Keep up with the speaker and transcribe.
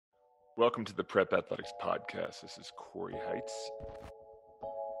Welcome to the Prep Athletics Podcast. This is Cory Heitz.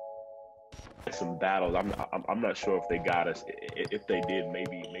 Some battles. I'm not sure if they got us. If they did,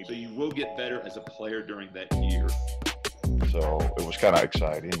 maybe. So you will get better as a player during that year. So it was kind of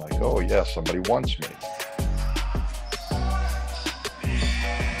exciting. Like, oh yeah, somebody wants me.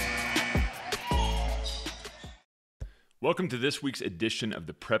 Welcome to this week's edition of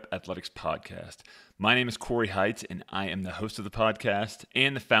the Prep Athletics Podcast. My name is Cory Heitz, and I am the host of the podcast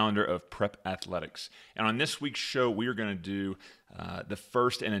and the founder of Prep Athletics. And on this week's show, we are going to do the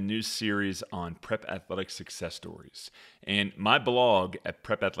first in a new series on Prep Athletics success stories. And my blog at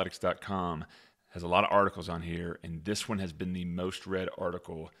prepathletics.com has a lot of articles on here, and this one has been the most read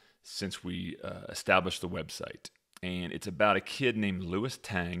article since we established the website. And it's about a kid named Louis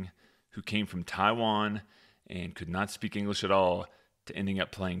Tang who came from Taiwan and could not speak English at all to ending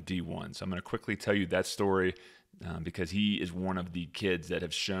up playing D1. So I'm going to quickly tell you that story because he is one of the kids that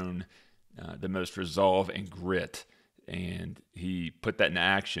have shown the most resolve and grit. And he put that into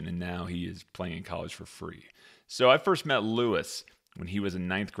action, and now he is playing in college for free. So I first met Louis when he was a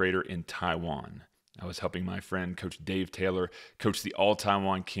ninth grader in Taiwan. I was helping my friend, Coach Dave Taylor, coach the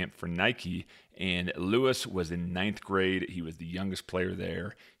All-Taiwan camp for Nike, and Louis was in ninth grade. He was the youngest player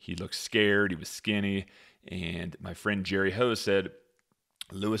there. He looked scared. He was skinny. And my friend Jerry Ho said,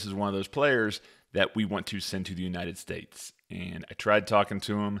 Louis is one of those players that we want to send to the United States. And I tried talking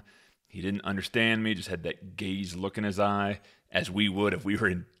to him. He didn't understand me, just had that gaze look in his eye, as we would if we were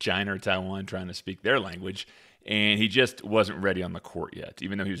in China or Taiwan trying to speak their language. And he just wasn't ready on the court yet,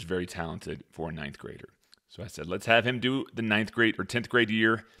 even though he was very talented for a ninth grader. So I said, let's have him do the ninth grade or 10th grade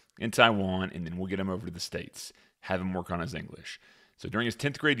year in Taiwan, and then we'll get him over to the States, have him work on his English. So during his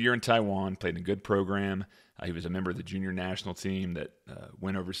 10th grade year in Taiwan, played in a good program. He was a member of the junior national team that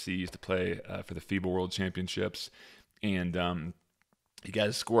went overseas to play for the FIBA World Championships. And he got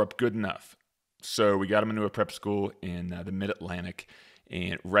his score up good enough. So we got him into a prep school in the Mid-Atlantic.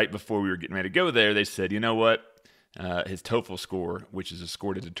 And right before we were getting ready to go there, they said, you know what? His TOEFL score, which is a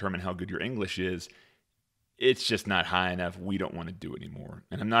score to determine how good your English is, it's just not high enough. We don't want to do it anymore.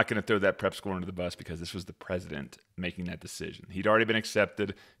 And I'm not going to throw that prep school under the bus because this was the president making that decision. He'd already been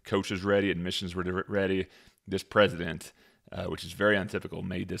accepted. Coach was ready. Admissions were ready. This president, which is very untypical,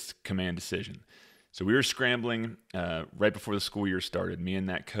 made this command decision. So we were scrambling right before the school year started, me and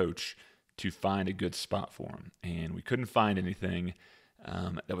that coach, to find a good spot for him. And we couldn't find anything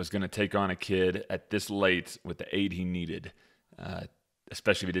that was going to take on a kid at this late with the aid he needed,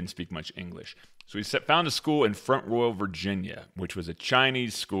 especially if he didn't speak much English. So we found a school in Front Royal, Virginia, which was a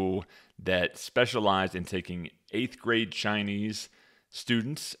Chinese school that specialized in taking 8th grade Chinese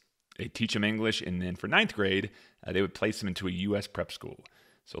students. They teach them English, and then for 9th grade, they would place them into a U.S. prep school.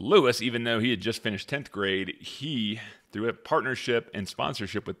 So Louis, even though he had just finished 10th grade, he, through a partnership and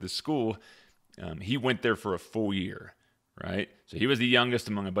sponsorship with this school, he went there for a full year, right? So he was the youngest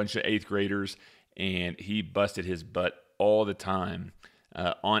among a bunch of 8th graders, and he busted his butt all the time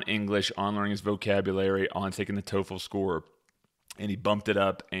on English, on learning his vocabulary, on taking the TOEFL score, and he bumped it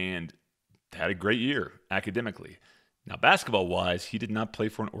up and had a great year academically. Now, basketball-wise, he did not play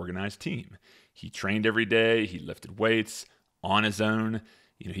for an organized team. He trained every day. He lifted weights on his own.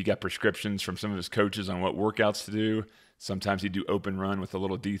 You know, he got prescriptions from some of his coaches on what workouts to do. Sometimes he'd do open run with a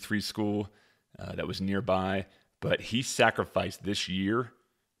little D3 school that was nearby. But he sacrificed this year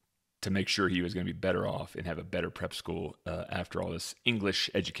to make sure he was going to be better off and have a better prep school after all this English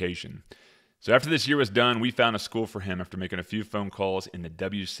education. So after this year was done, we found a school for him after making a few phone calls in the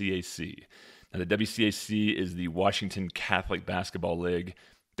WCAC. Now, the WCAC is the Washington Catholic Basketball League.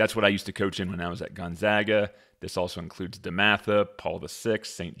 That's what I used to coach in when I was at Gonzaga. This also includes DeMatha, Paul VI,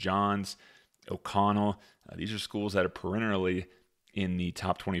 St. John's, O'Connell. These are schools that are perennially in the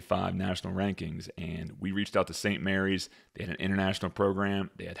top 25 national rankings. And we reached out to St. Mary's. They had an international program.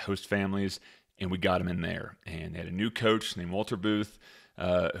 They had host families, and we got them in there. And they had a new coach named Walter Booth,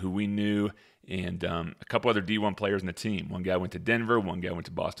 who we knew, and a couple other D1 players in the team. One guy went to Denver, one guy went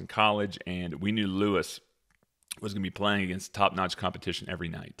to Boston College, and we knew Louis was going to be playing against top-notch competition every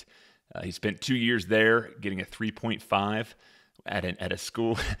night. He spent 2 years there getting a 3.5 at a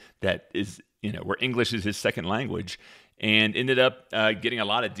school that is, you know, where English is his second language, and ended up getting a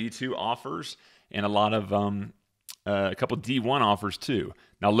lot of D2 offers and a couple D1 offers too.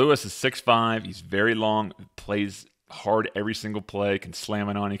 Now, Louis is 6'5". He's very long, plays hard every single play, can slam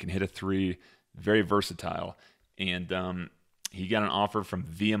it on, he can hit a three, very versatile. And he got an offer from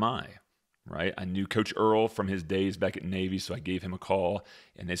VMI, right? I knew Coach Earl from his days back at Navy, so I gave him a call,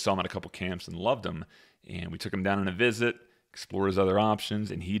 and they saw him at a couple camps and loved him. And we took him down on a visit, explore his other options,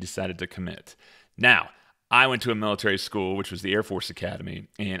 and he decided to commit. Now, I went to a military school, which was the Air Force Academy,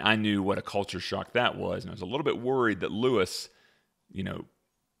 and I knew what a culture shock that was. And I was a little bit worried that Louis,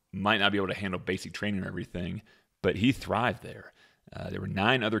 might not be able to handle basic training or everything, but he thrived there. There were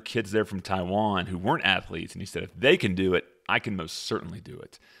 9 other kids there from Taiwan who weren't athletes, and he said, if they can do it, I can most certainly do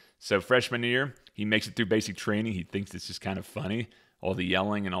it. So freshman year, he makes it through basic training. He thinks it's just kind of funny, all the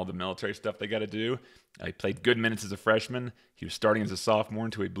yelling and all the military stuff they got to do. He played good minutes as a freshman. He was starting as a sophomore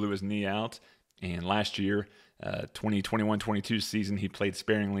until he blew his knee out. And last year, 2021-22 season, he played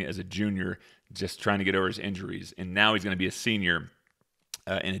sparingly as a junior, just trying to get over his injuries. And now he's going to be a senior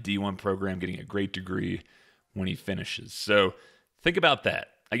in a D1 program, getting a great degree when he finishes. So think about that.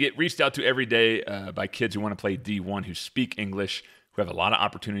 I get reached out to every day by kids who want to play D1, who speak English, who have a lot of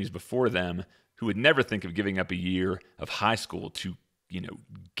opportunities before them, who would never think of giving up a year of high school to,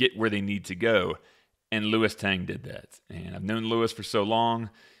 get where they need to go. And Louis Tang did that. And I've known Louis for so long.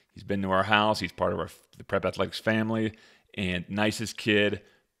 He's been to our house. He's part of the Prep Athletics family, and nicest kid.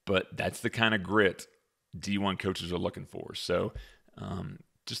 But that's the kind of grit D1 coaches are looking for. So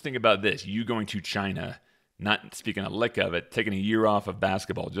just think about this. You going to China, not speaking a lick of it, taking a year off of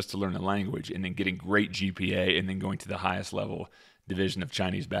basketball just to learn the language, and then getting great GPA, and then going to the highest level division of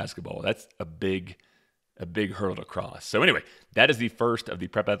Chinese basketball. That's a big hurdle to cross. So anyway, that is the first of the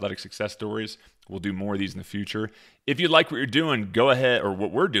Prep Athletics success stories. We'll do more of these in the future. If you like what you're doing, go ahead, or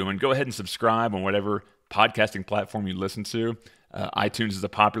what we're doing, go ahead and subscribe on whatever podcasting platform you listen to. iTunes is a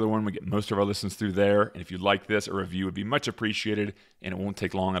popular one. We get most of our listens through there. And if you like this, a review would be much appreciated, and it won't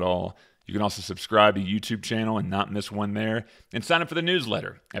take long at all. You can also subscribe to the YouTube channel and not miss one there, and sign up for the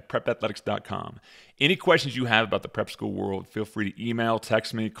newsletter at prepathletics.com. Any questions you have about the prep school world, feel free to email,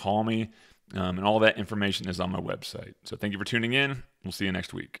 text me, call me, and all that information is on my website. So thank you for tuning in. We'll see you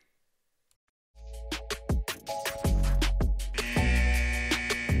next week.